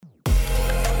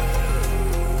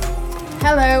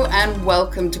Hello and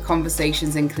welcome to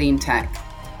Conversations in Cleantech,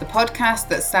 the podcast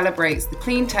that celebrates the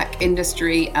clean tech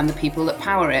industry and the people that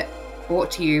power it,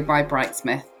 brought to you by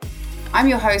Brightsmith. I'm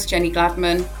your host, Jenny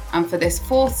Gladman, and for this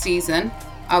fourth season,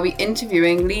 I'll be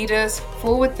interviewing leaders,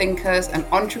 forward thinkers, and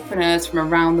entrepreneurs from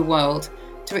around the world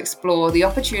to explore the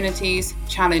opportunities,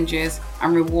 challenges,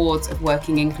 and rewards of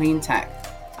working in clean tech,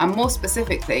 and more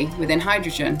specifically within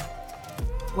hydrogen.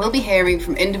 We'll be hearing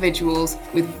from individuals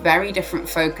with very different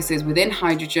focuses within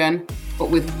hydrogen, but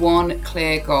with one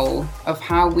clear goal of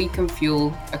how we can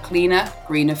fuel a cleaner,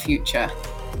 greener future.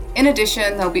 In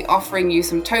addition, they'll be offering you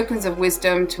some tokens of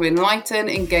wisdom to enlighten,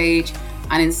 engage,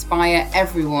 and inspire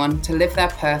everyone to live their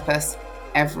purpose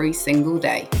every single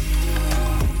day.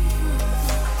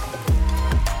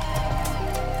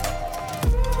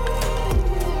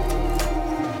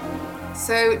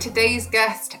 So today's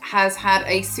guest has had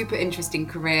a super interesting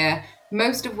career,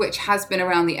 most of which has been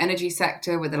around the energy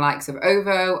sector with the likes of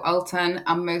OVO, Alton,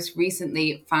 and most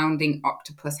recently founding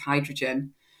Octopus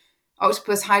Hydrogen.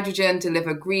 Octopus Hydrogen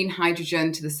deliver green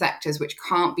hydrogen to the sectors which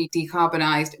can't be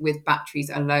decarbonised with batteries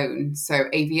alone. So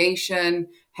aviation,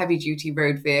 heavy-duty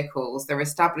road vehicles. They're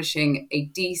establishing a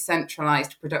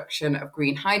decentralised production of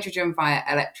green hydrogen via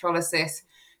electrolysis,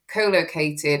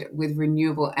 co-located with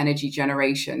renewable energy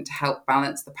generation to help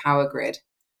balance the power grid.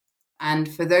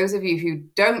 And for those of you who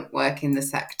don't work in the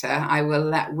sector, I will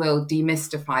let Will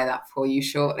demystify that for you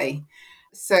shortly.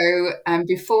 So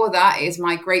before that, it is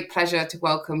my great pleasure to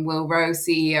welcome Will Rowe,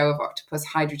 CEO of Octopus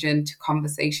Hydrogen, to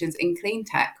Conversations in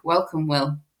Cleantech. Welcome,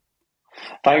 Will.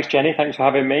 Thanks, Jenny. Thanks for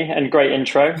having me, and great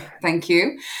intro. Thank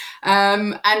you.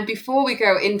 And before we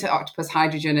go into Octopus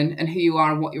Hydrogen and who you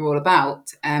are and what you're all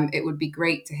about, it would be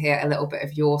great to hear a little bit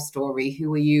of your story.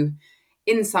 Who are you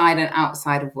inside and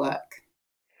outside of work?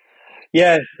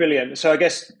 Yeah, brilliant. So I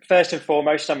guess first and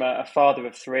foremost, I'm a father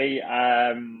of three,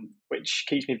 which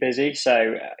keeps me busy.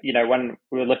 So, when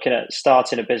we were looking at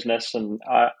starting a business, and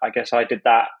I guess I did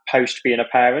that post being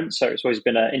a parent. So it's always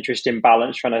been an interesting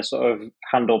balance trying to sort of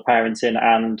handle parenting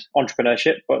and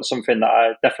entrepreneurship, but something that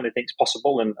I definitely think is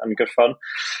possible and good fun.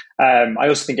 I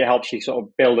also think it helps you sort of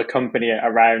build a company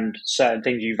around certain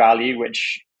things you value,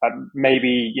 which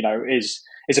maybe, is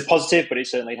a positive, but it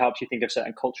certainly helps you think of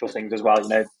certain cultural things as well,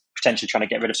 potentially trying to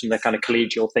get rid of some of the kind of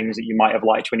collegial things that you might have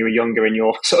liked when you were younger in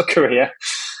your sort of career.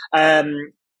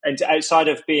 And outside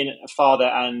of being a father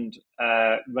and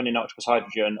running Octopus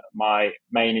Hydrogen, my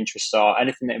main interests are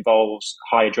anything that involves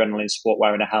high adrenaline sport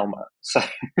wearing a helmet. So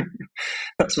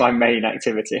that's my main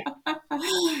activity.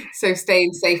 So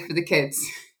staying safe for the kids.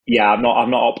 Yeah, I'm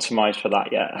not optimized for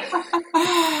that yet.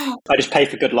 I just pay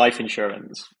for good life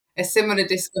insurance. A similar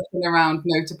discussion around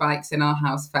motorbikes in our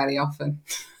house fairly often.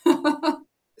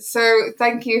 So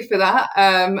thank you for that.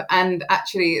 And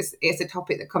actually, it's a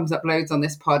topic that comes up loads on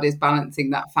this pod, is balancing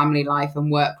that family life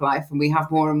and work life. And we have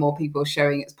more and more people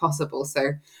showing it's possible.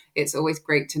 So it's always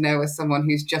great to know as someone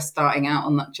who's just starting out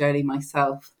on that journey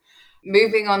myself.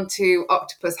 Moving on to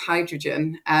Octopus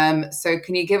Hydrogen. So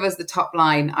can you give us the top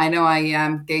line? I know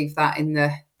I gave that in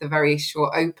the very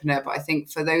short opener, but I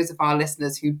think for those of our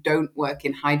listeners who don't work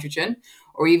in hydrogen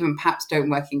or even perhaps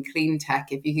don't work in clean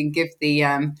tech, if you can give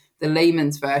the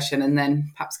layman's version and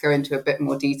then perhaps go into a bit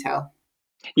more detail.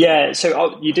 Yeah,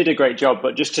 so you did a great job,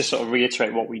 but just to sort of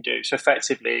reiterate what we do. So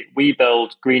effectively, we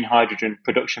build green hydrogen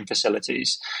production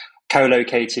facilities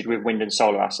co-located with wind and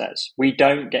solar assets. We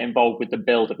don't get involved with the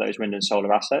build of those wind and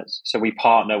solar assets. So we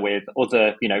partner with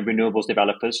other, renewables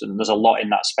developers, and there's a lot in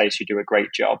that space who do a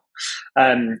great job.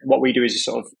 What we do is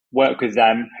sort of work with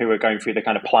them who are going through the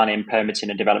kind of planning, permitting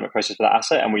and development process for that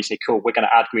asset. And we say, cool, we're going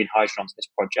to add green hydrogen onto this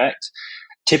project.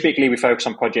 Typically, we focus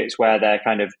on projects where they're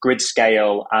kind of grid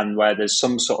scale and where there's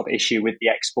some sort of issue with the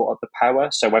export of the power.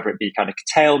 So whether it be kind of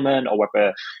curtailment or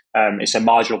whether it's a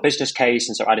marginal business case,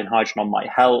 and so adding hydrogen on might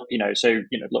help.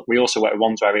 Look, we also work with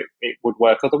ones where it would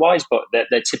work otherwise, but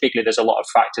they're typically there's a lot of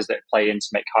factors that play in to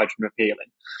make hydrogen appealing.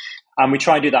 And we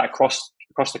try and do that across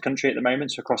the country at the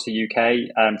moment, so across the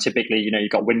UK. Typically,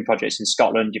 you've got wind projects in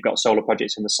Scotland, you've got solar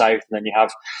projects in the south, and then you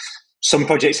have some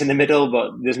projects in the middle, but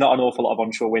there's not an awful lot of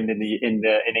onshore wind in England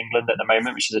at the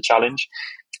moment, which is a challenge.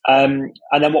 And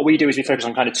then what we do is we focus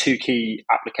on kind of two key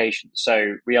applications.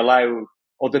 So we allow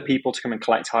other people to come and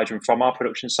collect hydrogen from our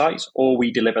production sites, or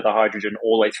we deliver the hydrogen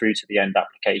all the way through to the end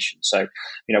application. So,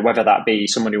 whether that be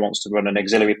someone who wants to run an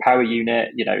auxiliary power unit,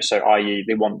 so i.e.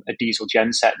 they want a diesel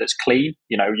genset that's clean,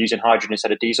 using hydrogen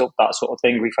instead of diesel, that sort of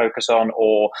thing we focus on,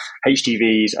 or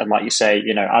HGVs. And like you say,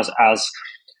 as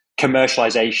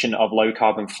commercialization of low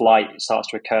carbon flight starts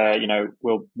to occur,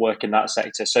 we'll work in that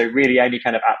sector. So really any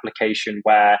kind of application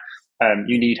where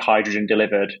you need hydrogen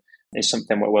delivered is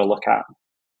something that we'll look at.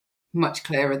 Much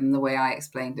clearer than the way I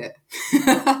explained it.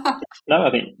 No, I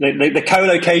think the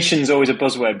co-location is always a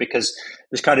buzzword because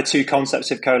there's kind of two concepts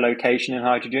of co-location in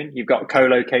hydrogen. You've got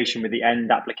co-location with the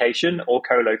end application or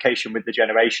co-location with the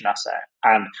generation asset.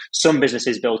 And some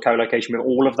businesses build co-location with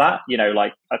all of that.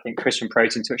 Like I think Chris from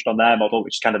Protein touched on their model,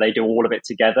 which is kind of they do all of it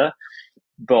together.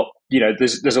 But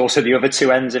there's also the other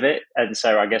two ends of it, and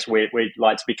so I guess we'd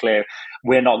like to be clear: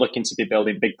 we're not looking to be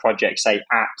building big projects, say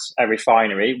at a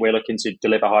refinery. We're looking to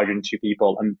deliver hydrogen to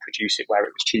people and produce it where it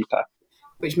was cheaper.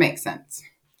 Which makes sense.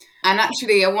 And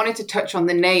actually, I wanted to touch on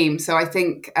the name. So I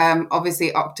think,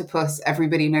 obviously, Octopus,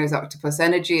 everybody knows Octopus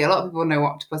Energy. A lot of people know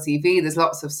Octopus EV. There's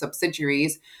lots of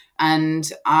subsidiaries.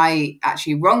 And I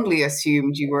actually wrongly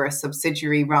assumed you were a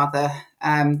subsidiary rather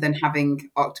than having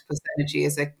Octopus Energy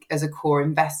as a core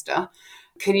investor.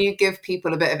 Can you give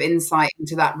people a bit of insight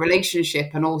into that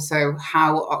relationship and also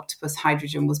how Octopus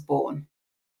Hydrogen was born?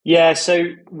 Yeah, so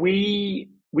we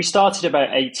started about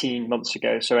 18 months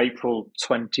ago, so April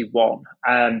 21.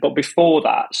 But before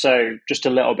that, so just a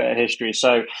little bit of history.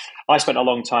 So I spent a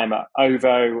long time at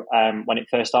OVO when it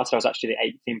first started. I was actually the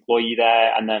 8th employee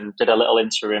there, and then did a little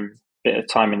interim bit of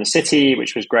time in the city,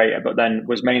 which was great. But then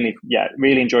was mainly,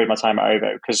 really enjoyed my time at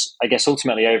OVO because I guess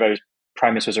ultimately OVO's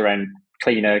premise was around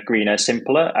cleaner, greener,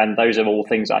 simpler. And those are all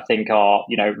things I think are,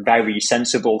 very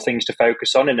sensible things to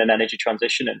focus on in an energy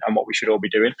transition and what we should all be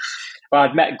doing. But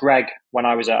I'd met Greg when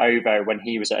I was at OVO when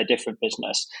he was at a different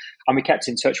business, and we kept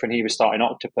in touch when he was starting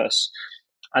Octopus.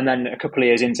 And then a couple of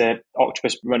years into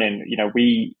Octopus running,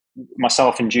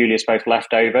 myself and Julius both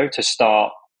left OVO to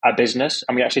start a business,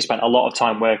 and we actually spent a lot of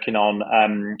time working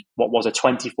on what was a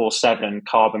 24/7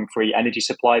 carbon-free energy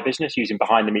supply business using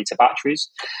behind-the-meter batteries,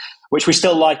 which we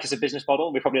still like as a business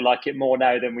model. We probably like it more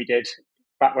now than we did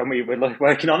back when we were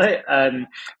working on it.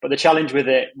 But the challenge with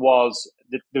it was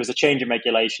there was a change in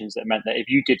regulations that meant that if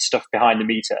you did stuff behind the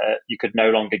meter, you could no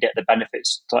longer get the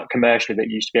benefits like commercially that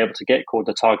you used to be able to get, called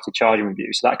the targeted charging review.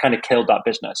 So that kind of killed that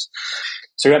business.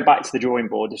 So we went back to the drawing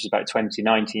board. This was about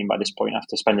 2019 by this point,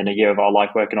 after spending a year of our life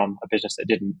working on a business that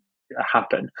didn't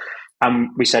happen. And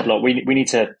we said, look, we need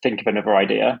to think of another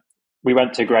idea. We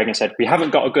went to Greg and said, we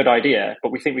haven't got a good idea,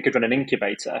 but we think we could run an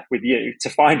incubator with you to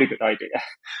find a good idea.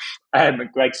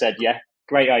 And Greg said, yeah,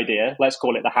 great idea. Let's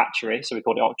call it the hatchery. So we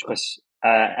called it Octopus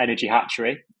Energy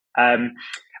Hatchery.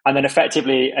 And then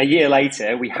effectively a year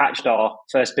later, we hatched our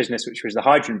first business, which was the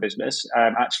hydrogen business.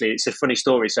 Actually, it's a funny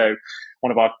story. So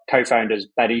one of our co-founders,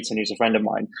 Ben Eaton, who's a friend of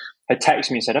mine, had texted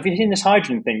me and said, have you seen this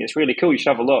hydrogen thing? It's really cool. You should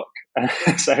have a look.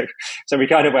 So we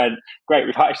kind of went, great,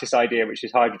 we've hatched this idea, which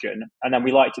is hydrogen. And then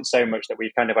we liked it so much that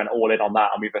we kind of went all in on that.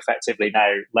 And we've effectively now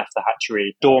left the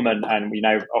hatchery dormant, and we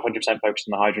now 100% focused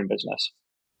on the hydrogen business.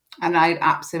 And I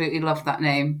absolutely love that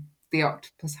name, the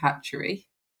Octopus Hatchery.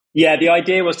 Yeah, the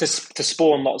idea was to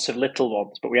spawn lots of little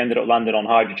ones, but we ended up landing on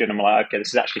hydrogen, and we're like, okay, this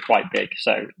is actually quite big.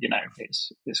 So,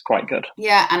 it's quite good.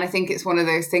 Yeah, and I think it's one of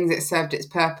those things that served its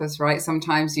purpose, right?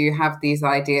 Sometimes you have these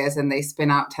ideas and they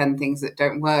spin out 10 things that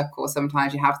don't work, or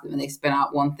sometimes you have them and they spin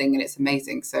out one thing and it's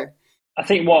amazing. So I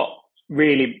think what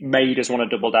really made us want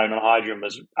to double down on hydrogen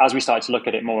was, as we started to look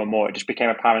at it more and more, it just became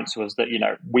apparent to us that,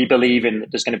 we believe in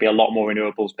that there's going to be a lot more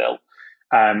renewables built.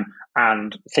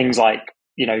 And things like,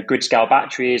 grid scale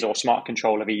batteries or smart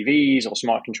control of EVs or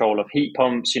smart control of heat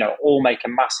pumps, all make a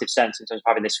massive sense in terms of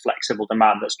having this flexible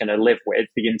demand that's going to live with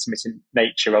the intermittent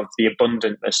nature of the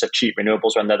abundantness of cheap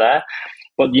renewables when they're there.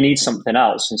 But you need something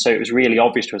else. And so it was really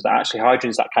obvious to us that actually hydrogen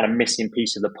is that kind of missing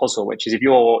piece of the puzzle, which is if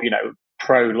you're,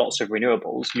 pro lots of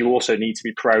renewables, you also need to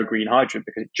be pro green hydrogen,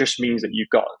 because it just means that you've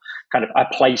got kind of a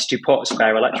place to put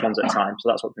spare electrons at times. So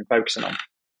that's what we've been focusing on.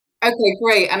 Okay,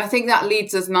 great. And I think that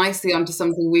leads us nicely onto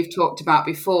something we've talked about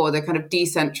before, the kind of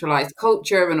decentralized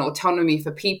culture and autonomy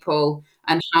for people,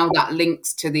 and how that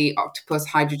links to the Octopus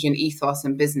Hydrogen ethos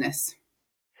and business.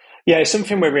 Yeah, it's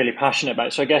something we're really passionate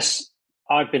about. So I guess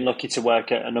I've been lucky to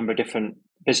work at a number of different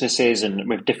businesses and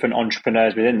with different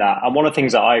entrepreneurs within that. And one of the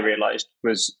things that I realized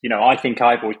was, I think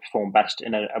I've always performed best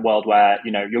in a world where,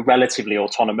 you're relatively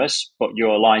autonomous, but you're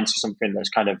aligned to something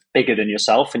that's kind of bigger than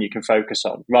yourself and you can focus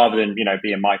on, rather than,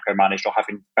 being micromanaged or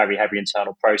having very heavy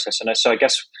internal process. And so I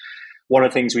guess one of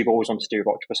the things we've always wanted to do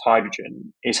with Octopus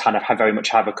Hydrogen is kind of very much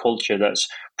have a culture that's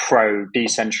pro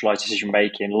decentralized decision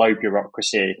making, low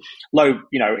bureaucracy, low,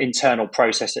 internal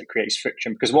process that creates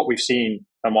friction. Because what we've seen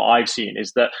and what I've seen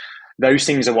is that those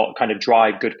things are what kind of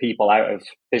drive good people out of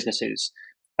businesses.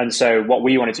 And so what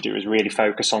we wanted to do is really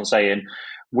focus on saying,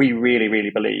 we really, really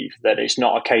believe that it's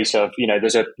not a case of,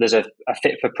 there's a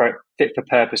fit for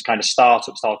purpose kind of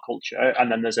startup style culture,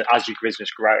 and then as your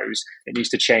business grows, it needs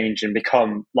to change and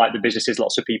become like the businesses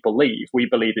lots of people leave. We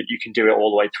believe that you can do it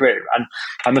all the way through. And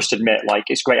I must admit, like,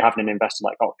 it's great having an investor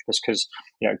like Octopus, because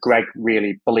Greg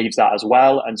really believes that as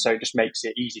well, and so it just makes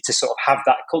it easy to sort of have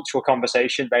that cultural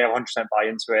conversation. They 100% buy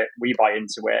into it, we buy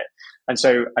into it, and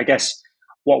so I guess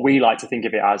what we like to think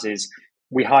of it as is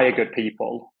we hire good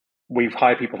people. We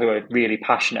hire people who are really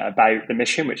passionate about the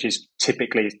mission, which is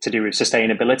typically to do with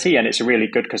sustainability. And it's really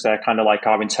good because they're kind of like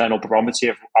our internal barometer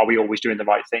of, are we always doing the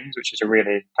right things, which is a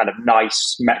really kind of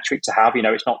nice metric to have.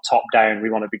 It's not top down,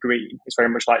 we want to be green. It's very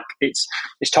much like it's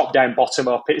top down, bottom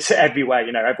up. It's everywhere.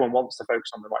 Everyone wants to focus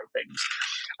on the right things.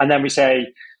 And then we say,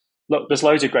 look, there's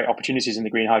loads of great opportunities in the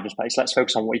green hydrogen space. Let's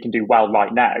focus on what we can do well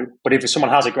right now. But if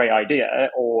someone has a great idea,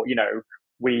 or,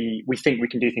 we think we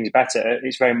can do things better,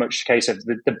 it's very much a case of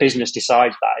the business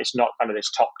decides that. It's not kind of this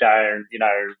top down,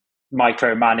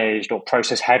 micromanaged or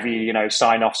process heavy,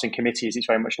 sign offs and committees. It's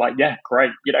very much like, yeah, great.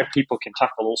 People can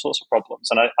tackle all sorts of problems.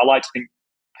 And I like to think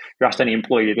if you asked any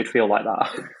employee, they'd feel like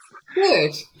that.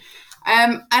 Good.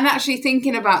 And actually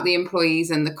thinking about the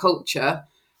employees and the culture,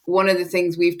 one of the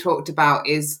things we've talked about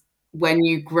is when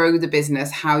you grow the business,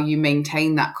 how you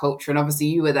maintain that culture. And obviously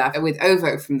you were there with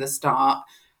OVO from the start.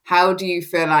 How do you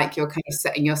feel like you're kind of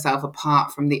setting yourself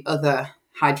apart from the other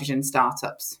hydrogen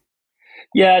startups?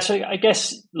 Yeah, so I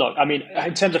guess, look, I mean,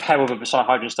 in terms of how other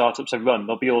hydrogen startups are run,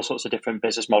 there'll be all sorts of different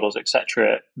business models,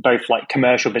 etc., both like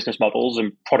commercial business models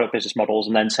and product business models,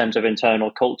 and then in terms of internal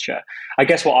culture. I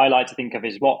guess what I like to think of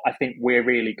is what I think we're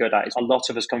really good at is a lot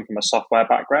of us come from a software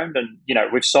background. And,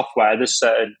 with software, there's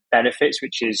certain benefits,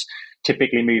 which is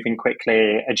typically moving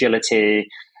quickly, agility.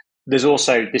 There's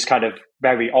also this kind of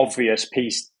very obvious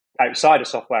piece outside of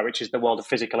software, which is the world of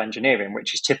physical engineering,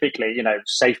 which is typically,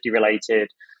 safety related,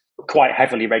 quite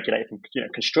heavily regulated from,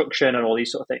 construction and all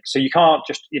these sort of things. So you can't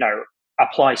just,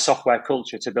 apply software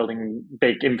culture to building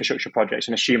big infrastructure projects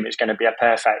and assume it's going to be a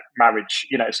perfect marriage,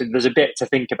 so there's a bit to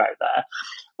think about there.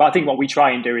 But I think what we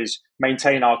try and do is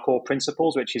maintain our core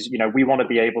principles, which is, we want to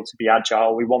be able to be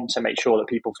agile. We want to make sure that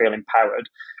people feel empowered.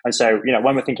 And so,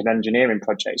 when we're thinking engineering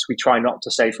projects, we try not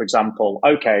to say, for example,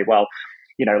 okay, well,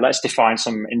 let's define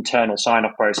some internal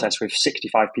sign-off process with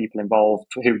 65 people involved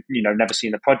who, never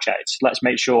seen the project. Let's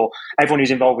make sure everyone who's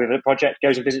involved with the project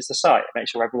goes and visits the site, make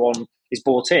sure everyone is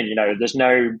bought in. There's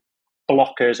no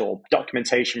blockers or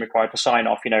documentation required for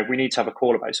sign-off. If we need to have a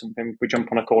call about something, we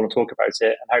jump on a call and talk about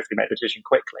it and hopefully make the decision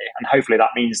quickly. And hopefully that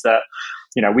means that,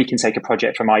 we can take a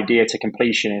project from idea to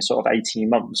completion in sort of 18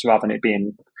 months rather than it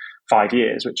being 5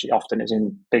 years, which often is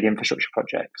in big infrastructure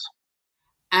projects.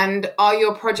 And are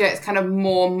your projects kind of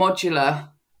more modular,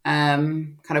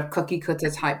 kind of cookie cutter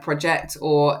type projects,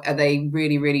 or are they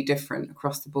really, really different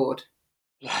across the board?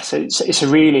 Yeah, so it's a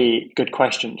really good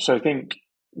question. So I think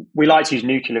we like to use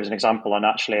nuclear as an example, and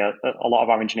actually a lot of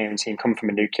our engineering team come from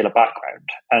a nuclear background.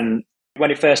 And when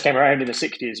it first came around in the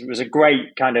 60s, it was a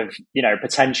great kind of,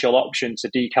 potential option to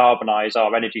decarbonize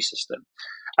our energy system.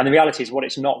 And the reality is what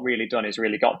it's not really done is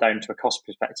really got down to a cost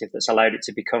perspective that's allowed it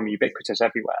to become ubiquitous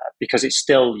everywhere, because it's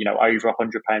still, over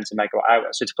 £100 a megawatt hour.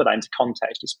 So to put that into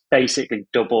context, it's basically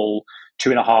double,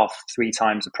 2.5, 3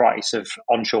 times the price of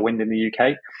onshore wind in the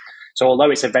UK. So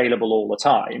although it's available all the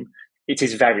time, it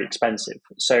is very expensive.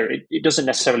 So it doesn't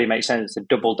necessarily make sense to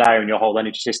double down your whole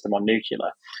energy system on nuclear.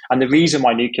 And the reason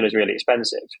why nuclear is really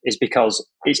expensive is because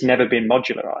it's never been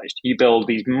modularized. You build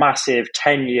these massive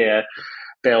 10-year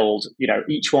build,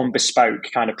 each one bespoke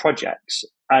kind of projects.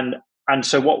 And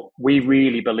so what we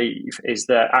really believe is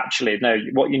that actually, no,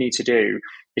 what you need to do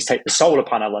is take the solar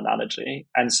panel analogy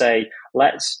and say,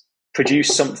 let's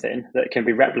produce something that can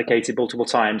be replicated multiple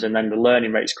times, and then the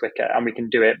learning rate's quicker and we can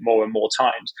do it more and more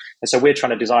times. And so we're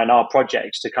trying to design our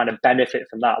projects to kind of benefit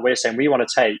from that. We're saying we want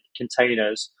to take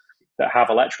containers that have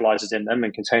electrolyzers in them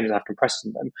and containers that have compressors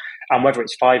in them, and whether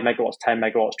it's 5 megawatts, 10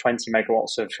 megawatts, 20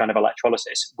 megawatts of kind of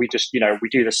electrolysis, we just, we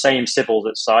do the same civils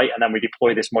at site, and then we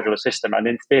deploy this modular system. And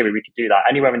in theory, we could do that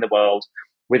anywhere in the world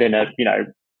within a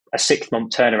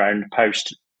 6-month turnaround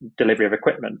post delivery of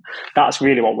equipment. That's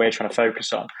really what we're trying to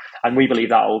focus on. And we believe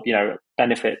that will,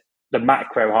 benefit the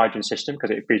macro hydrogen system,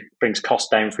 because it brings costs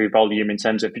down through volume in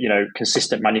terms of,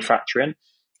 consistent manufacturing.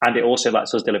 And it also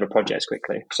lets us deliver projects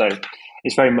quickly. So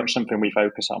it's very much something we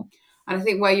focus on. And I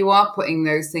think where you are putting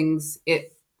those things,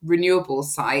 renewable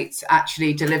sites,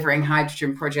 actually delivering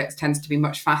hydrogen projects tends to be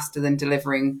much faster than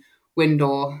delivering wind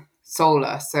or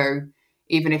solar. So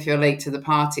even if you're late to the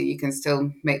party, you can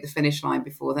still make the finish line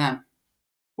before them.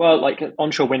 Well, like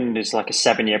onshore wind is like a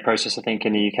 7-year process, I think,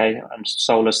 in the UK, and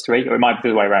solar's 3, or it might be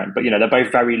the other way around. But they're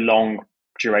both very long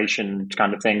duration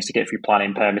kind of things to get through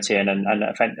planning, permitting, and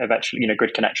eventually,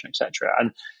 grid connection, etc. And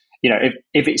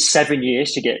if it's 7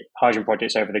 years to get hydrogen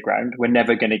projects over the ground, we're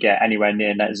never going to get anywhere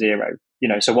near net zero.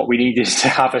 So what we need is to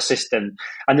have a system.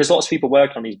 And there's lots of people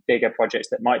working on these bigger projects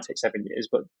that might take 7 years,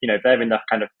 but if they're in the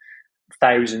kind of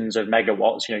thousands of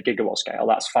megawatts, gigawatt scale,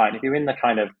 that's fine. If you're in the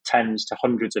kind of tens to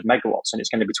hundreds of megawatts and it's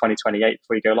going to be 2028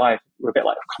 before you go live, we're a bit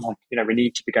like, oh, come on, we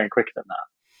need to be going quicker than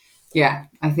that. Yeah,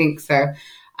 I think so.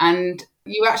 And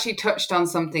you actually touched on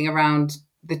something around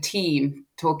the team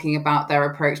talking about their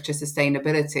approach to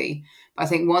sustainability. I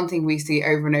think one thing we see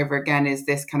over and over again is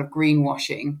this kind of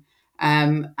greenwashing.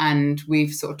 And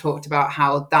we've sort of talked about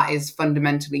how that is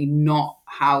fundamentally not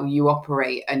how you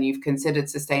operate, and you've considered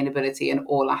sustainability in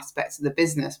all aspects of the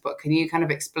business. But can you kind of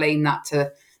explain that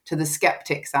to the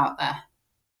skeptics out there?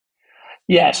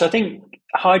 Yeah, so I think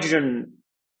hydrogen,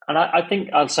 and I think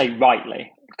I'll say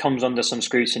rightly, comes under some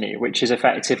scrutiny, which is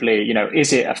effectively,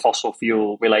 is it a fossil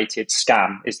fuel related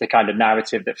scam? Is the kind of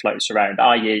narrative that floats around,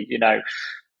 i.e.,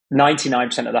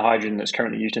 99% of the hydrogen that's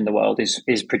currently used in the world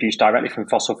is produced directly from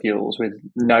fossil fuels with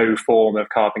no form of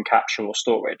carbon capture or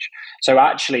storage. So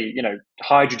actually,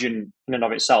 hydrogen in and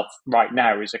of itself right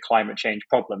now is a climate change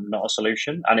problem, not a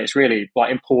solution. And it's really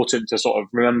important to sort of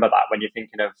remember that when you're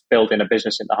thinking of building a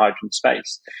business in the hydrogen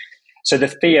space. So the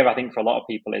fear, I think, for a lot of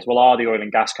people is, well, are the oil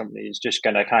and gas companies just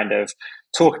going to kind of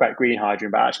talk about green hydrogen,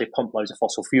 but actually pump loads of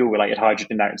fossil fuel related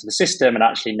hydrogen out into the system, and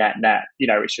actually net,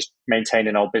 it's just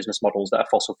maintaining old business models that are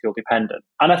fossil fuel dependent.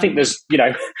 And I think there's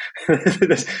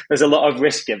there's a lot of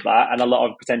risk in that, and a lot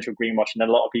of potential greenwashing, and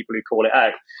a lot of people who call it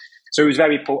out. So it was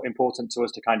very important to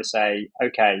us to kind of say,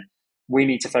 okay, we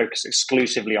need to focus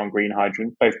exclusively on green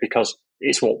hydrogen, both because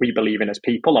it's what we believe in as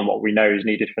people and what we know is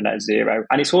needed for net zero.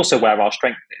 And it's also where our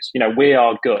strength is. We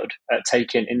are good at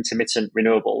taking intermittent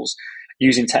renewables,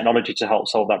 using technology to help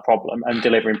solve that problem, and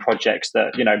delivering projects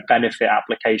that, benefit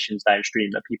applications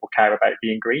downstream that people care about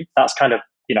being green. That's kind of,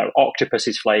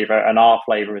 Octopus's flavor and our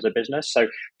flavor as a business. So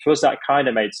for us, that kind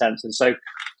of made sense. And so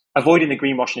avoiding the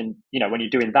greenwashing, when you're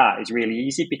doing that is really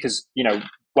easy because,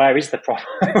 where is the problem?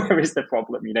 Where is the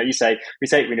problem? You say, we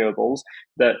take renewables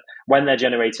that when they're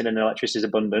generating and electricity is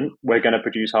abundant, we're going to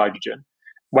produce hydrogen.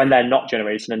 When they're not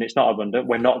generating and it's not abundant,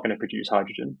 we're not going to produce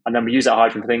hydrogen. And then we use that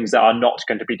hydrogen for things that are not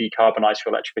going to be decarbonized for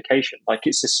electrification.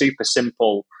 It's a super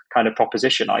simple kind of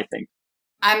proposition, I think.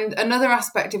 And another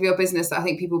aspect of your business that I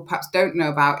think people perhaps don't know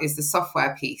about is the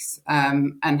software piece,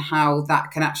 and how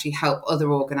that can actually help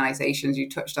other organisations. You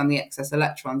touched on the excess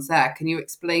electrons there. Can you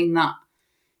explain that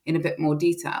in a bit more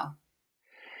detail?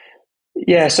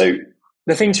 Yeah, so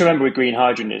the thing to remember with green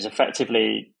hydrogen is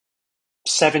effectively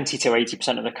 70 to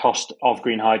 80% of the cost of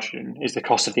green hydrogen is the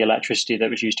cost of the electricity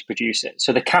that was used to produce it.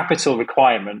 So the capital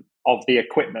requirement of the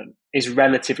equipment is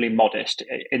relatively modest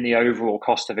in the overall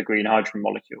cost of a green hydrogen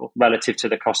molecule relative to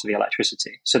the cost of the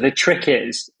electricity. So the trick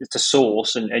is to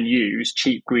source and use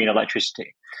cheap green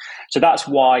electricity. So that's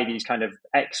why these kind of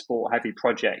export heavy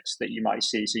projects that you might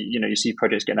see, so you see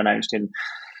projects getting announced in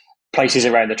places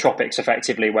around the tropics,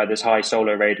 effectively, where there's high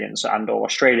solar radiance, and or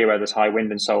Australia, where there's high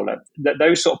wind and solar.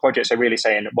 Those sort of projects are really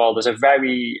saying, well, there's a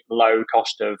very low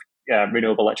cost of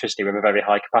renewable electricity with a very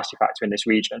high capacity factor in this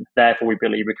region. Therefore, we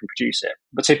believe we can produce it.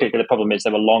 But typically, the problem is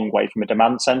they're a long way from a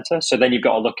demand center. So then you've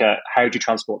got to look at how do you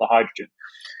transport the hydrogen.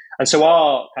 And so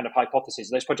our kind of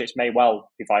hypothesis, those projects may well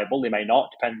be viable, they may not,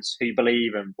 depends who you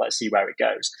believe, and let's see where it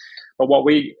goes. But what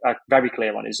we are very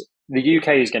clear on is the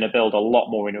UK is going to build a lot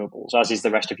more renewables, as is the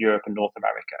rest of Europe and North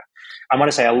America. And when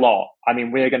I say a lot, I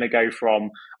mean, we're going to go from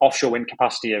offshore wind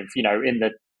capacity of, in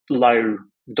the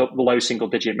low single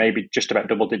digit, maybe just about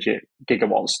double digit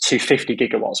gigawatts, to 50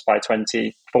 gigawatts by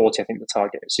 2040, I think the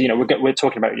target is. So, we're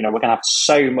talking about, we're going to have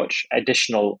so much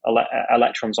additional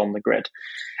electrons on the grid.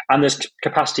 And there's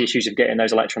capacity issues of getting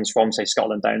those electrons from, say,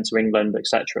 Scotland down to England,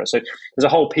 etc. So there's a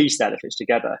whole piece there that fits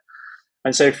together.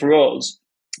 And so for us,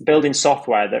 building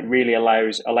software that really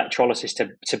allows electrolysis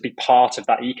to be part of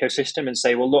that ecosystem and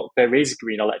say, well, look, there is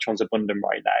green electrons abundant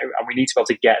right now, and we need to be able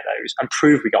to get those and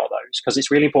prove we got those, because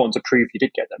it's really important to prove you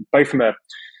did get them, both from a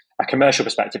commercial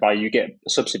perspective, i.e. you get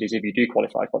subsidies if you do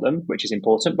qualify for them, which is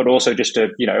important, but also just to,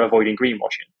 avoiding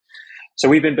greenwashing. So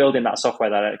we've been building that software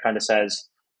that it kind of says,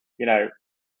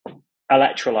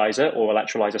 electrolyzer or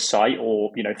electrolyzer site or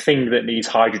thing that needs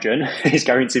hydrogen is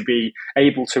going to be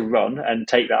able to run and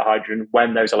take that hydrogen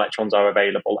when those electrons are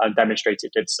available, and demonstrate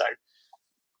it did so,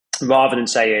 rather than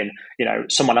saying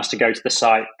someone has to go to the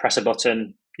site, press a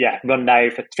button, run now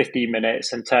for 15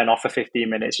 minutes and turn off for 15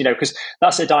 minutes, because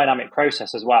that's a dynamic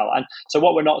process as well. And so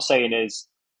what we're not saying is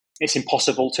it's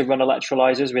impossible to run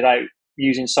electrolyzers without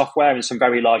using software. In some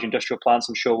very large industrial plants,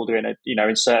 I'm sure we'll do it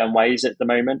in certain ways at the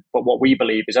moment. But what we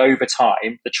believe is over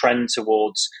time, the trend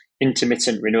towards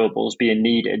intermittent renewables being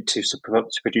needed to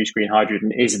produce green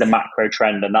hydrogen is the macro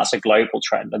trend, and that's a global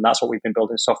trend. And that's what we've been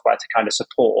building software to kind of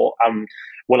support, and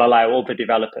will allow other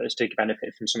developers to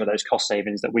benefit from some of those cost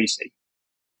savings that we see.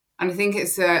 And I think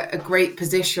it's a great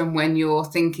position when you're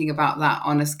thinking about that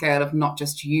on a scale of not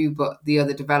just you, but the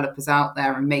other developers out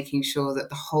there, and making sure that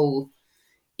the whole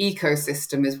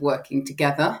ecosystem is working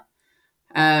together.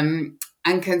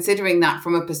 And considering that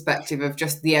from a perspective of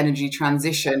just the energy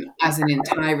transition as an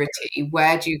entirety,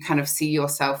 where do you kind of see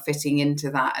yourself fitting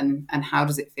into that, and how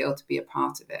does it feel to be a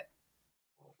part of it?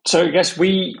 So I guess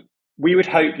we would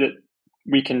hope that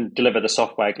we can deliver the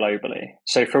software globally.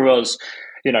 So for us,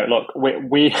 look,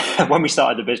 we when we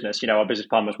started the business, our business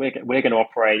plan was we're going to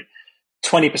operate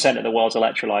 20% of the world's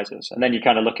electrolyzers. And then you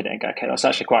kind of look at it and go, okay, that's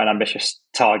actually quite an ambitious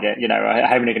target.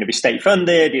 How many are going to be state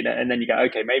funded? And then you go,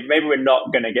 okay, maybe we're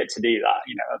not going to get to do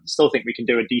that. I still think we can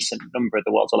do a decent number of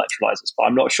the world's electrolyzers, but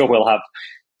I'm not sure we'll have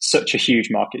such a huge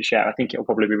market share. I think it'll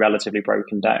probably be relatively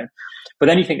broken down. But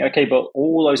then you think, okay, but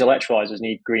all those electrolyzers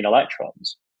need green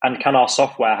electrons. And can our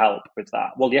software help with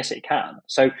that? Well, yes, it can.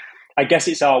 So I guess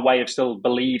it's our way of still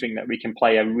believing that we can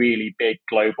play a really big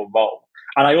global role.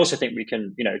 And I also think we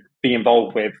can, be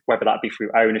involved with, whether that be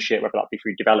through ownership, whether that be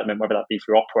through development, whether that be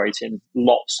through operating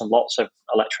lots and lots of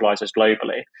electrolyzers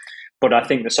globally. But I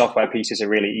think the software piece is a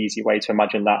really easy way to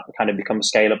imagine that kind of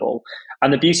becomes scalable.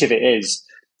 And the beauty of it is,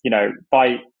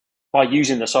 by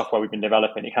using the software we've been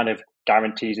developing, it kind of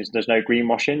guarantees there's no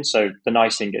greenwashing. So the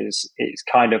nice thing is, it's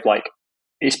kind of like,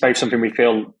 it's both something we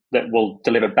feel that will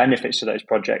deliver benefits to those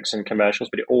projects and commercials,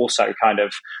 but it also kind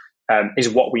of is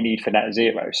what we need for net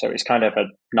zero. So it's kind of a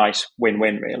nice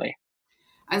win-win, really.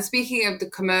 And speaking of the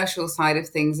commercial side of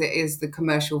things, it is the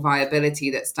commercial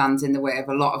viability that stands in the way of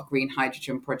a lot of green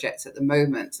hydrogen projects at the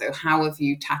moment. So how have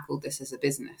you tackled this as a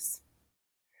business?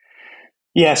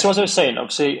 Yeah, so as I was saying,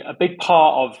 obviously a big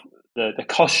part of the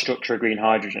cost structure of green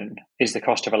hydrogen is the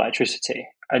cost of electricity.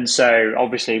 And so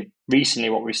obviously recently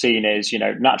what we've seen is,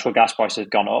 natural gas prices have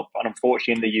gone up. And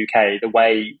unfortunately in the UK, the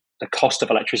way the cost of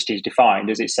electricity is defined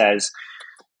is it says,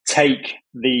 take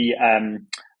the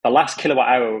last kilowatt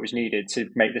hour that was needed to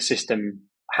make the system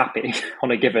happy on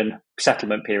a given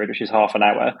settlement period, which is half an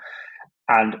hour,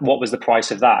 and what was the price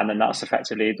of that? And then that's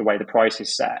effectively the way the price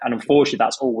is set. And unfortunately,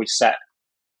 that's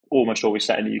almost always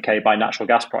set in the UK by natural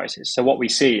gas prices. So what we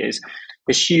see is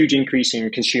this huge increase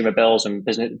in consumer bills and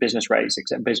business rates,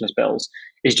 except business bills,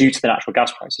 is due to the natural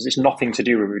gas prices. It's nothing to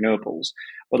do with renewables.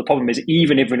 But the problem is,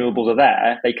 even if renewables are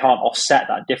there, they can't offset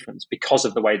that difference because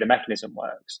of the way the mechanism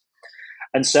works.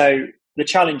 And so the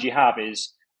challenge you have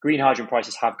is green hydrogen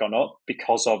prices have gone up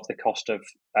because of the cost of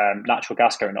natural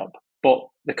gas going up. But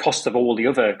the cost of all the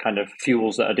other kind of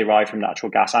fuels that are derived from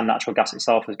natural gas and natural gas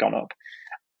itself has gone up.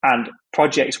 And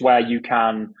projects where you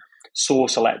can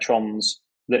source electrons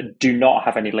that do not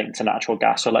have any link to natural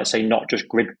gas, so let's say not just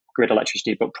grid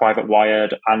electricity, but private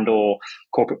wired and or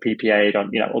corporate PPA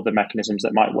on other mechanisms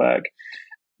that might work,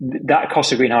 that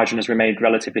cost of green hydrogen has remained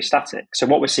relatively static. So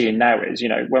what we're seeing now is,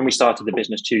 when we started the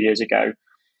business 2 years ago,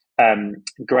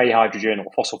 grey hydrogen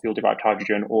or fossil fuel derived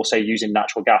hydrogen, or say using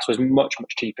natural gas, was much,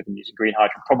 much cheaper than using green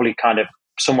hydrogen, probably kind of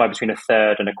somewhere between a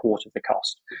third and a quarter of the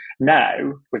cost.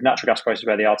 Now, with natural gas prices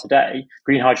where they are today,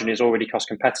 green hydrogen is already cost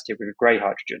competitive with grey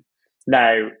hydrogen.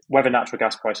 Now, whether natural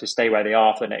gas prices stay where they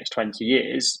are for the next 20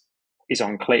 years is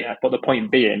unclear. But the point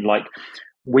being,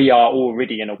 we are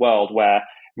already in a world where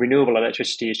renewable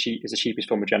electricity is the cheapest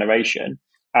form of generation,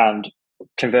 and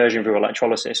conversion through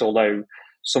electrolysis, although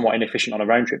somewhat inefficient on a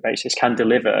round trip basis, can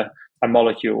deliver a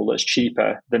molecule that's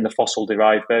cheaper than the fossil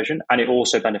derived version, and it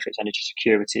also benefits energy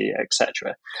security,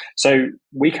 etc. So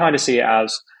we kind of see it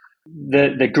as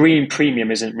the green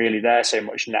premium isn't really there so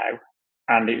much now,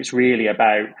 and it's really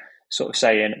about sort of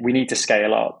saying we need to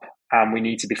scale up, and we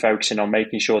need to be focusing on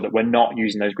making sure that we're not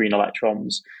using those green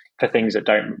electrons for things that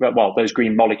those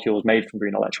green molecules made from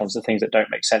green electrons, the things that don't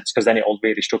make sense, because then it'll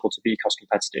really struggle to be cost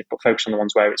competitive, but focus on the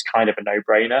ones where it's kind of a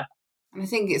no-brainer. And I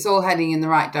think it's all heading in the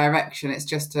right direction. It's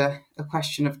just a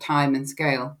question of time and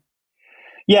scale.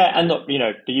 Yeah, and look,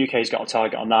 the UK's got a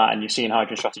target on that, and you've seen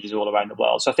hydrogen strategies all around the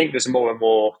world. So I think there's more and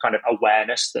more kind of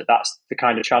awareness that that's the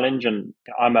kind of challenge. And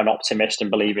I'm an optimist and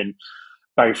believe in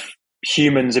both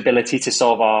humans' ability to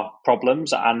solve our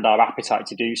problems and our appetite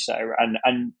to do so.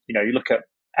 And you look at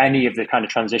any of the kind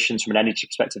of transitions from an energy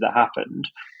perspective that happened,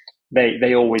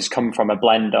 they always come from a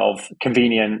blend of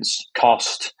convenience,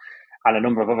 cost, and a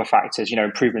number of other factors,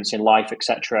 improvements in life,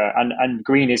 etc. And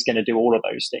green is going to do all of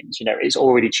those things. It's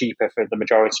already cheaper for the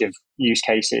majority of use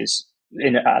cases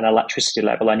at an electricity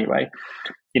level anyway.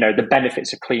 The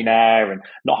benefits of clean air and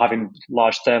not having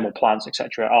large thermal plants,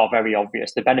 etc., are very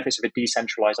obvious. The benefits of a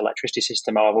decentralized electricity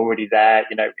system are already there.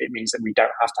 It means that we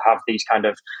don't have to have these kind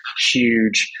of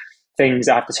huge things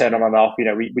that have to turn on and off.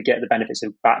 We get the benefits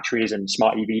of batteries and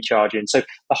smart EV charging. So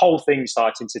the whole thing's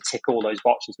starting to tick all those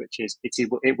boxes, which is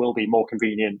it will be more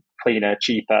convenient, cleaner,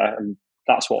 cheaper, and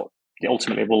that's what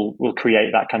ultimately will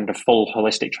create that kind of full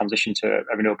holistic transition to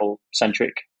a renewable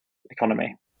centric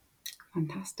economy.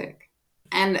 Fantastic.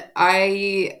 And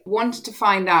I wanted to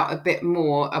find out a bit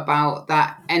more about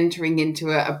that entering into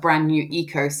a brand new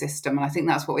ecosystem. And I think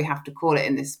that's what we have to call it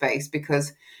in this space,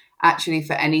 because actually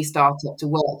for any startup to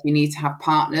work, you need to have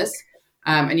partners.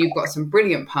 And you've got some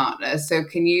brilliant partners. So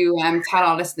can you tell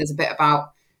our listeners a bit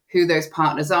about who those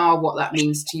partners are, what that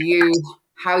means to you,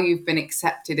 how you've been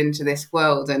accepted into this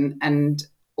world, and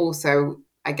also,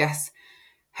 I guess,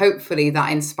 hopefully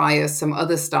that inspires some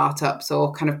other startups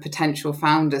or kind of potential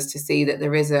founders to see that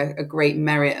there is a great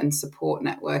merit and support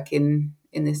network in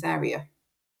this area.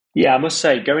 Yeah, I must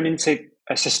say, going into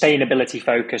a sustainability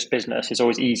focused business is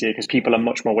always easier because people are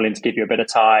much more willing to give you a bit of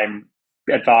time,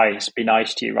 advice, be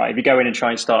nice to you, right? If you go in and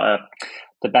try and start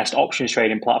the best options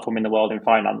trading platform in the world in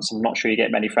finance, I'm not sure you get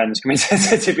many friends coming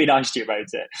to be nice to you about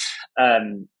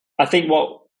it. I think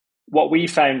what we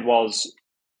found was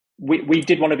we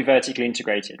did want to be vertically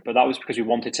integrated, but that was because we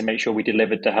wanted to make sure we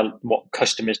delivered what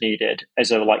customers needed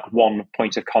as one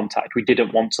point of contact. We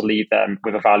didn't want to leave them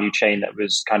with a value chain that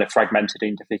was kind of fragmented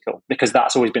and difficult, because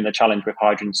that's always been the challenge with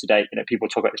hydrogen to date. People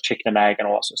talk about this chicken and egg and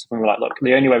all that sort of stuff. And we're like, look,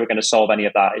 the only way we're going to solve any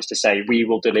of that is to say we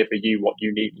will deliver you what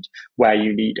you need, where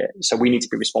you need it. So we need to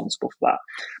be responsible for that.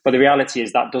 But the reality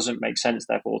is that doesn't make sense,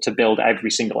 therefore, to build every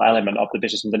single element of the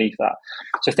business underneath that.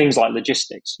 So things like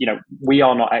logistics, we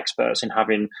are not experts in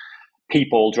having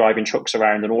people driving trucks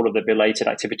around and all of the related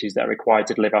activities that are required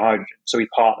to deliver hydrogen. So we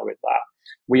partner with that.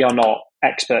 We are not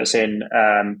experts in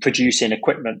producing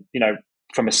equipment,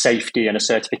 from a safety and a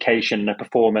certification and a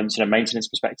performance and a maintenance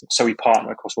perspective. So we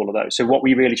partner across all of those. So what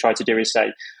we really try to do is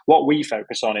say, what we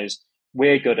focus on is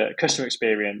we're good at customer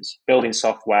experience, building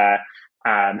software,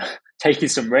 taking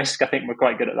some risk. I think we're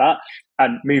quite good at that,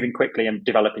 and moving quickly and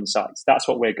developing sites. That's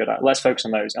what we're good at. Let's focus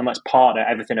on those and let's partner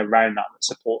everything around that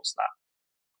supports that.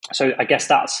 So I guess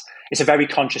it's a very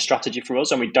conscious strategy for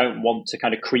us, and we don't want to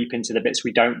kind of creep into the bits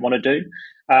we don't want to do.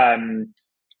 And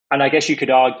I guess you could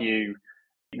argue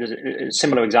there's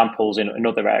similar examples in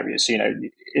other areas. So,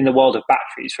 in the world of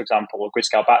batteries, for example, or grid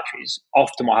scale batteries,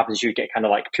 often what happens is you get kind of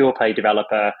like pure play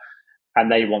developer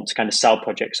and they want to kind of sell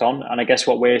projects on. And I guess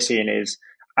what we're seeing is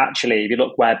actually, if you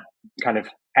look where kind of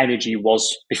energy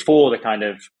was before the kind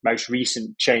of most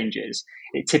recent changes,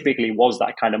 it typically was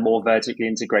that kind of more vertically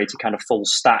integrated kind of full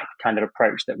stack kind of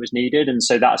approach that was needed. And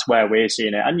so that's where we're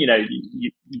seeing it. And,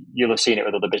 you'll have seen it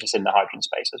with other businesses in the hydrogen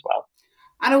space as well.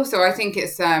 And also, I think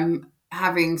it's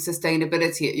having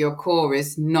sustainability at your core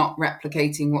is not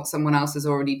replicating what someone else has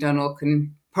already done or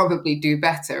can probably do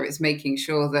better. It's making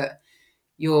sure that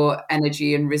your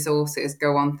energy and resources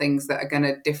go on things that are going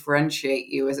to differentiate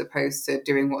you as opposed to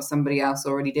doing what somebody else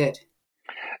already did.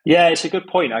 Yeah, it's a good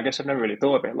point. I guess I've never really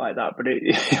thought of it like that. But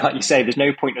like you say, there's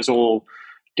no point us all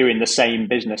doing the same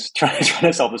business, trying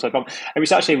to solve the same problem. It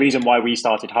was actually a reason why we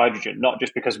started hydrogen, not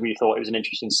just because we thought it was an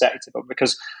interesting sector, but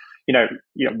because,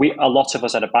 a lot of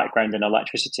us had a background in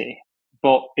electricity.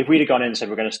 But if we'd have gone in and said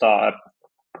we're going to start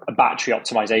a battery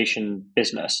optimization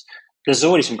business, there's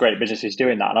already some great businesses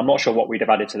doing that. And I'm not sure what we'd have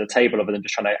added to the table other than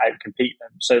just trying to outcompete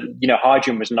them. So,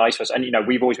 hydrogen was nice for us. And,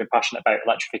 we've always been passionate about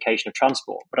electrification of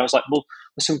transport. But I was like, well,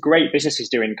 there's some great businesses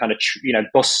doing kind of,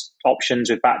 bus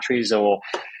options with batteries or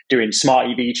doing smart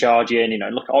EV charging.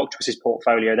 Look at Octopus's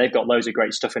portfolio. They've got loads of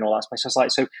great stuff in all that space. I was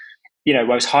like, so,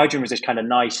 whereas hydrogen was this kind of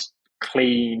nice,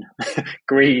 clean,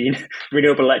 green,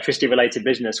 renewable electricity related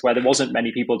business where there wasn't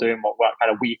many people doing what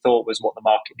kind of we thought was what the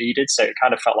market needed. So it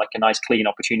kind of felt like a nice, clean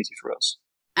opportunity for us.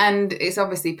 And it's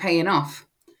obviously paying off.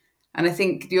 And I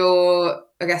think you're,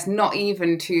 I guess, not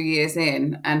even 2 years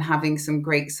in and having some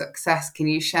great success. Can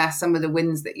you share some of the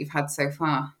wins that you've had so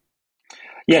far?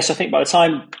 Yes, I think by the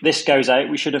time this goes out,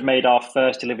 we should have made our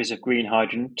first deliveries of green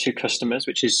hydrogen to customers,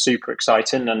 which is super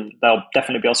exciting. And they'll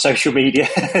definitely be on social media.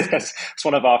 It's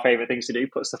one of our favorite things to do,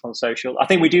 put stuff on social. I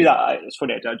think we do that. It's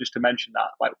funny, just to mention that.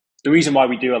 Like, the reason why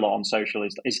we do a lot on social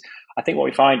is I think what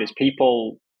we find is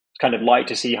people kind of like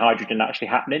to see hydrogen actually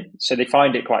happening. So they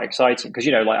find it quite exciting because,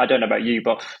 I don't know about you,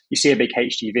 but you see a big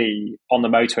HGV on the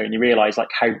motorway and you realize like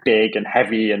how big and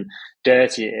heavy and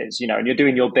dirty it is, and you're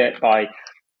doing your bit by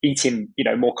eating,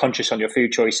 more conscious on your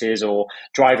food choices, or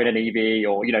driving an EV,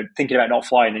 or, thinking about not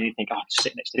flying, and you think, oh, I'm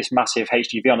sitting next to this massive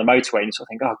HGV on the motorway, and you sort of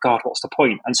think, oh God, what's the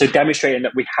point? And so demonstrating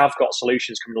that we have got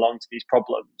solutions coming along to these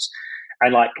problems,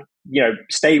 and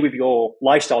stay with your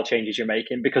lifestyle changes you're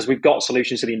making, because we've got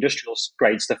solutions to the industrial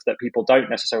grade stuff that people don't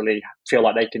necessarily feel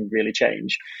like they can really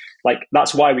change.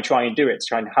 That's why we try and do it, to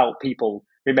try and help people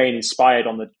remain inspired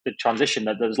on the transition,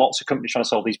 that there's lots of companies trying to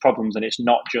solve these problems, and it's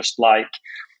not just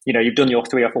you've done your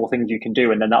 3 or 4 things you can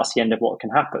do, and then that's the end of what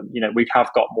can happen. We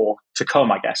have got more to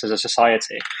come, I guess, as a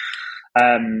society.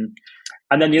 And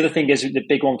then the other thing is, the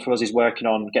big one for us is working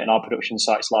on getting our production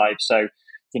sites live. So,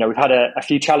 we've had a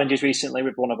few challenges recently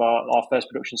with one of our first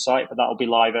production site, but that will be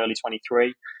live early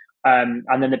 23.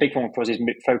 And then the big one for us is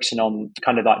focusing on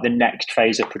kind of the next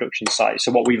phase of production site.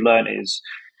 So what we've learned is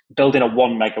building a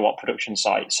 1 megawatt production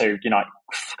site. So,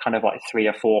 kind of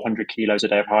 300 or 400 kilos a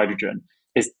day of hydrogen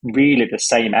is really the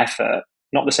same effort,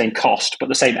 not the same cost, but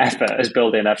the same effort as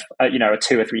building a 2,000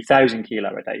 or 3,000 kilo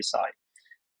a day site.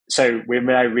 So we're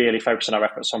now really focusing our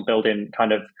efforts on building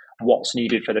kind of what's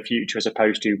needed for the future, as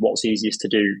opposed to what's easiest to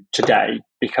do today,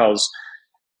 because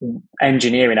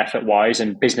engineering effort wise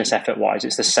and business effort wise,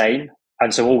 it's the same.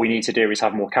 And so all we need to do is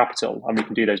have more capital, and we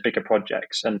can do those bigger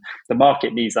projects. And the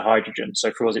market needs the hydrogen.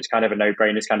 So for us, it's kind of a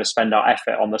no-brainer to kind of spend our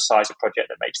effort on the size of project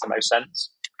that makes the most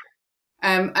sense.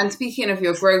 And speaking of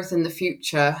your growth in the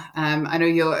future, I know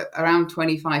you're around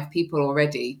 25 people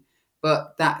already,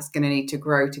 but that's going to need to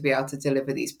grow to be able to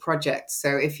deliver these projects.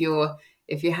 So if you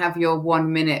have your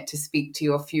 1 minute to speak to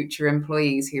your future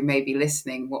employees who may be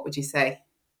listening, what would you say?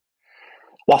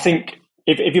 Well, I think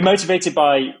if you're motivated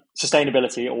by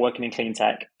sustainability or working in clean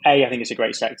tech, I think it's a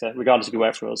great sector, regardless if you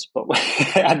work for us. But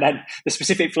and then the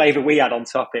specific flavour we add on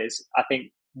top is, I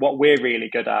think what we're really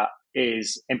good at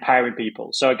is empowering people.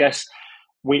 So I guess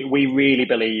we really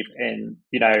believe in,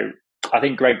 I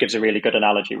think Greg gives a really good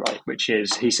analogy, right? Which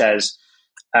is, he says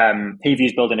he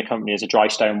views building a company as a dry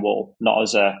stone wall, not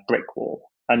as a brick wall.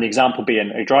 And the example being,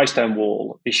 a dry stone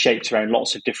wall is shaped around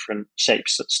lots of different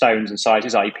shapes, stones and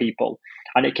sizes, i.e. people.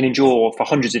 And it can endure for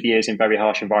hundreds of years in very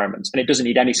harsh environments. And it doesn't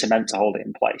need any cement to hold it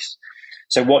in place.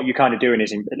 So what you're kind of doing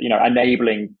is,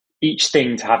 enabling each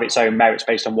thing to have its own merits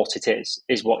based on what it is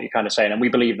what you're kind of saying. And we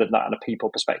believe that in a people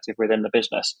perspective within the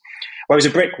business. Whereas a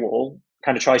brick wall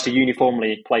kind of tries to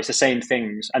uniformly place the same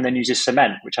things and then uses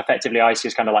cement, which effectively I see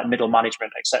as kind of like middle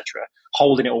management, etc.,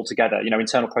 holding it all together,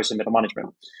 internal process and middle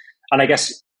management. And I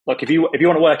guess, look, if you want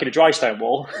to work in a dry stone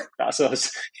wall, that's us.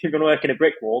 If you want to work in a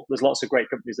brick wall, there's lots of great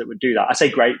companies that would do that. I say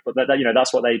great, but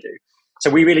that's what they do. So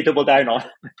we really double down on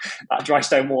that dry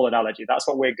stone wall analogy. That's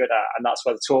what we're good at, and that's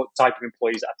where the type of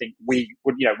employees that I think we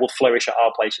would, will flourish at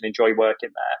our place and enjoy working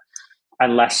there,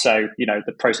 and less so,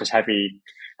 the process heavily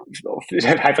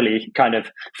kind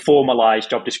of formalized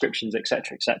job descriptions,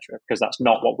 etc., because that's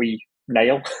not what we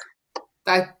nail.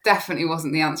 That definitely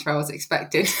wasn't the answer I was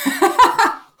expecting.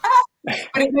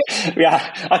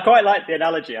 Yeah, I quite like the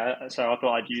analogy, so I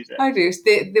thought I'd use it. I do.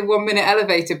 The 1 minute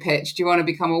elevator pitch. Do you want to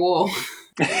become a wall?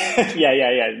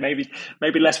 Yeah.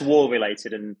 Maybe less wall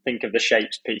related and think of the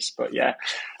shapes piece, but yeah.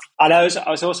 And I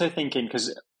was also thinking,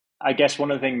 because I guess one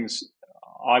of the things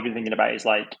I've been thinking about is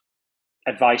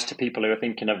advice to people who are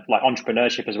thinking of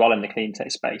entrepreneurship as well in the clean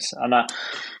tech space. And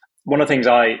one of the things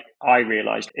I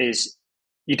realized is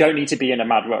you don't need to be in a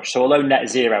mad rush. So although net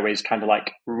zero is kind of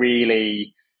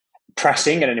really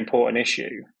pressing and an important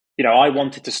issue, I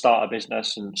wanted to start a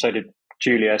business, and so did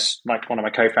Julius, one of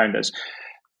my co-founders.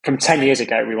 From 10 years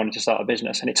ago, we wanted to start a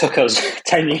business, and it took us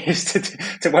 10 years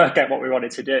to work out what we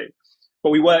wanted to do. But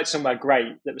we worked somewhere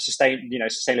great that was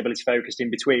sustainability focused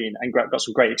in between, and got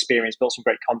some great experience, built some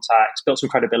great contacts, built some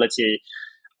credibility.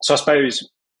 So I suppose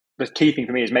the key thing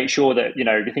for me is make sure that,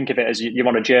 if you think of it as you're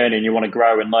on a journey and you want to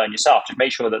grow and learn yourself, just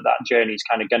make sure that journey is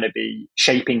kind of going to be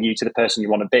shaping you to the person you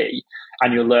want to be,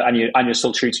 and you'll learn, and you're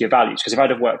still true to your values. Because if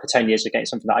I'd have worked for 10 years against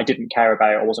something that I didn't care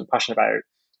about or wasn't passionate about,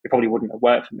 it probably wouldn't have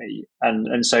worked for me.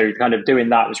 And so kind of doing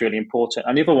that was really important.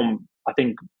 And the other one I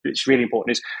think it's really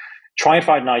important is try and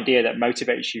find an idea that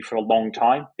motivates you for a long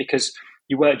time, because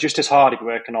you work just as hard if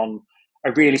you're working on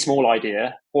a really small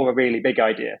idea or a really big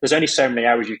idea. There's only so many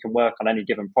hours you can work on any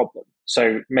given problem.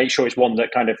 So make sure it's one that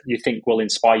kind of you think will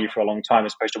inspire you for a long time,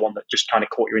 as opposed to one that just kind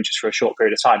of caught your interest for a short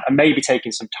period of time. And maybe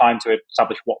taking some time to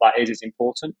establish what that is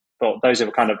important. But those are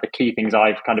kind of the key things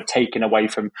I've kind of taken away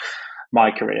from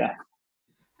my career.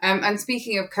 And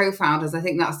speaking of co-founders, I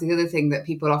think that's the other thing that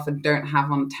people often don't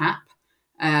have on tap.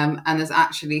 And there's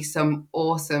actually some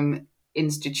awesome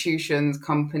institutions,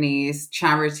 companies,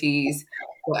 charities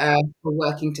that are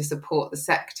working to support the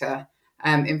sector.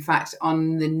 In fact,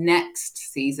 on the next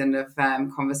season of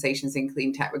Conversations in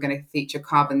Cleantech, we're going to feature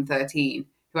Carbon 13,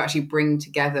 who actually bring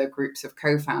together groups of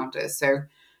co-founders. So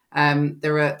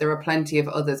there are plenty of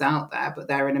others out there, but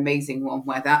they're an amazing one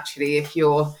where actually if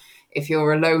you're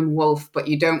a lone wolf, but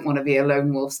you don't want to be a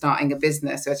lone wolf starting a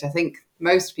business, which I think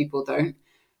most people don't,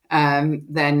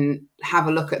 then have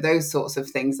a look at those sorts of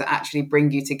things that actually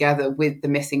bring you together with the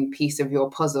missing piece of your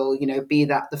puzzle, be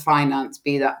that the finance,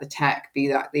 be that the tech, be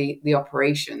that the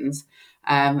operations,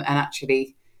 and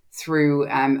actually through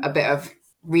a bit of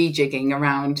rejigging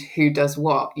around who does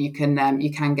what, you can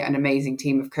get an amazing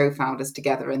team of co-founders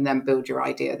together and then build your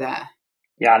idea there.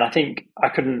 Yeah, and I think I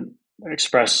couldn't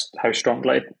express how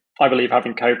strongly I believe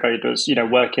having co-founders,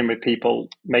 working with people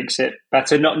makes it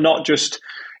better. Not just,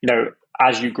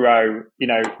 as you grow,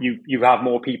 you have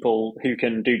more people who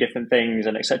can do different things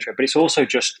and etc. But it's also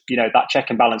just, that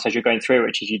check and balance as you're going through,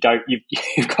 which is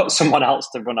you've got someone else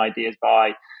to run ideas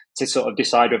by, to sort of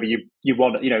decide whether you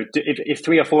want, if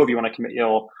 3 or 4 of you want to commit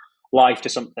your life to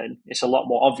something, it's a lot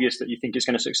more obvious that you think it's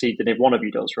going to succeed than if one of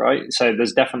you does, right? So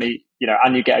there's definitely,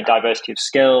 and you get a diversity of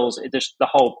skills. It just, the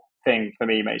whole thing for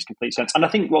me makes complete sense. And I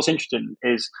think what's interesting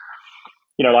is,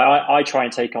 I try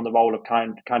and take on the role of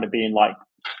kind of being like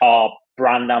our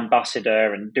brand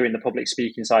ambassador and doing the public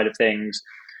speaking side of things.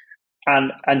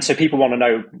 And so people want to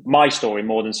know my story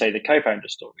more than, say, the co-founder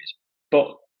stories. But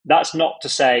that's not to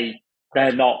say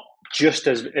they're not just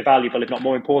as valuable, if not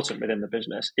more important, within the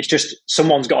business. It's just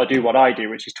someone's got to do what I do,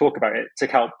 which is talk about it, to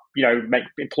help, make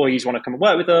employees want to come and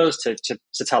work with us,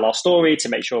 to tell our story, to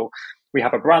make sure we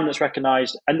have a brand that's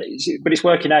recognized. But it's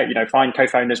working out, find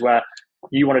co-founders where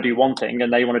you want to do one thing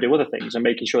and they want to do other things, and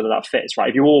making sure that fits, right?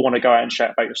 If you all want to go out and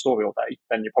shout about your story all day,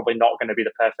 then you're probably not going to be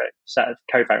the perfect set of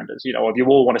co-founders, or if you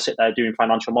all want to sit there doing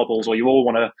financial models, or you all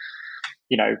want to,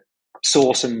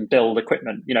 source and build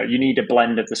equipment, you need a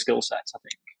blend of the skill sets, I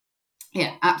think.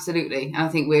 Yeah, absolutely. I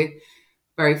think we're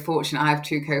very fortunate. I have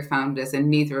 2 co-founders and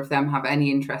neither of them have any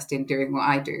interest in doing what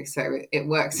I do. So it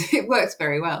works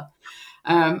very well.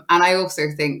 And I also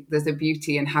think there's a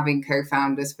beauty in having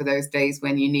co-founders for those days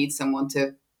when you need someone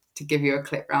to give you a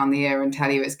clip around the ear and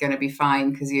tell you it's going to be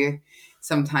fine, because you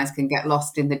sometimes can get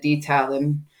lost in the detail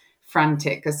and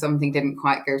frantic because something didn't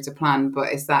quite go to plan.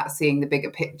 But it's that seeing the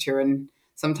bigger picture, and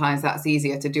sometimes that's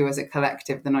easier to do as a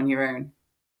collective than on your own.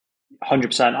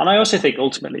 100%. And I also think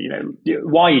ultimately,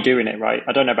 why are you doing it, right?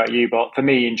 I don't know about you, but for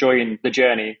me, enjoying the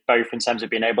journey, both in terms of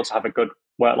being able to have a good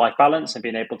work-life balance and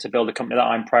being able to build a company that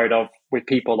I'm proud of with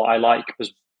people that I like,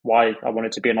 was why I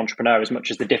wanted to be an entrepreneur, as much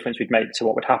as the difference we'd make to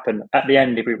what would happen at the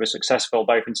end if we were successful,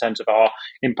 both in terms of our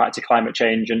impact to climate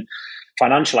change and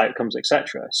financial outcomes,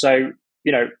 etc. So,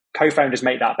 co-founders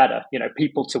make that better.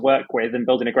 People to work with and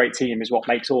building a great team is what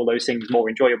makes all those things more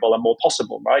enjoyable and more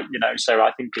possible, right? So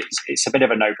I think it's a bit of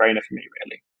a no-brainer for me,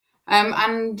 really.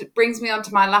 And brings me on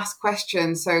to my last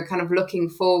question. So kind of looking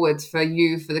forward for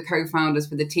you, for the co-founders,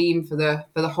 for the team, for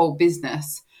the whole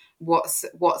business, what's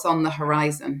on the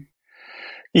horizon?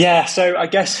 Yeah, so I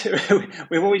guess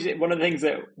we've always, one of the things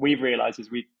that we've realized is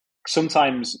we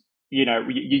sometimes,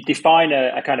 you define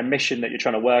a kind of mission that you're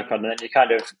trying to work on, and then you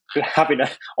kind of, having an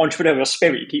entrepreneurial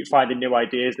spirit, you keep finding new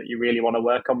ideas that you really want to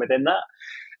work on within that.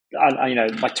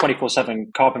 And my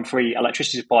 24/7 carbon-free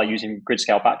electricity supply using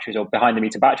grid-scale batteries or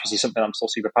behind-the-meter batteries is something I'm still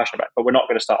super passionate about. But we're not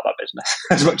going to start that business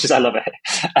as much as I love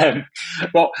it.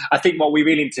 Well, I think what we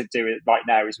really need to do right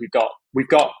now is we've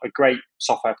got a great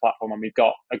software platform, and we've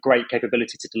got a great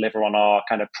capability to deliver on our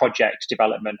kind of project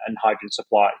development and hydrogen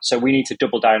supply. So we need to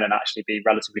double down and actually be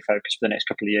relatively focused for the next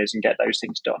couple of years and get those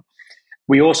things done.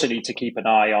 We also need to keep an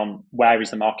eye on where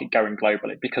is the market going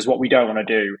globally, because what we don't want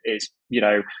to do is,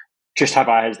 just have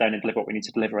our heads down and deliver what we need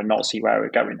to deliver and not see where we're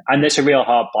going. And it's a real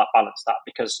hard balance, that,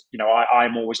 because,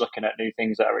 I'm always looking at new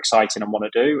things that are exciting and want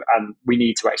to do. And we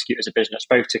need to execute as a business,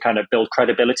 both to kind of build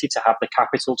credibility, to have the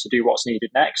capital to do what's needed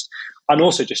next, and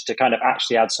also just to kind of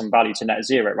actually add some value to net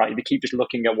zero, right? If you keep just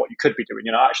looking at what you could be doing,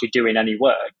 you're not actually doing any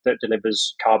work that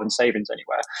delivers carbon savings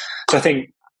anywhere. So I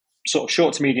think sort of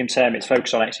short to medium term, it's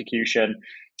focused on execution.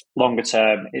 Longer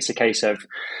term, it's a case of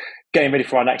getting ready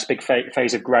for our next big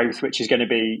phase of growth, which is going to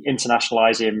be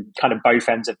internationalizing kind of both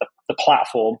ends of the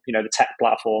platform, the tech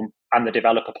platform and the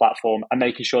developer platform, and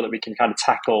making sure that we can kind of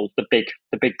tackle the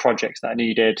big projects that are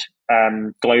needed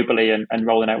globally and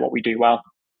rolling out what we do well.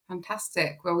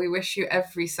 Fantastic. Well, we wish you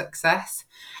every success.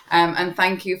 And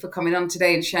thank you for coming on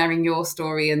today and sharing your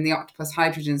story and the Octopus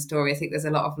Hydrogen story. I think there's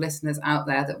a lot of listeners out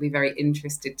there that will be very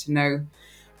interested to know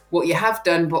what you have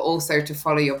done, but also to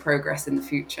follow your progress in the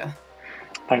future.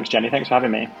 Thanks, Jenny. Thanks for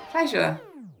having me. Pleasure.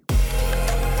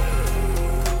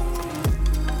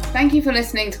 Thank you for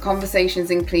listening to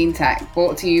Conversations in Cleantech,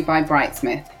 brought to you by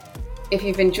Brightsmith. If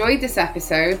you've enjoyed this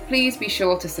episode, please be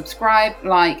sure to subscribe,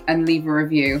 like, and leave a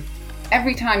review.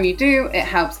 Every time you do, it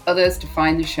helps others to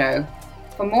find the show.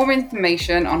 For more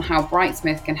information on how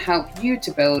Brightsmith can help you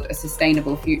to build a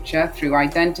sustainable future through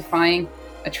identifying,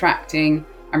 attracting,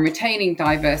 and retaining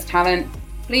diverse talent,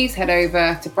 please head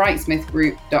over to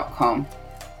brightsmithgroup.com.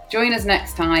 Join us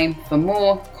next time for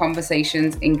more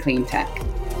Conversations in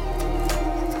Cleantech.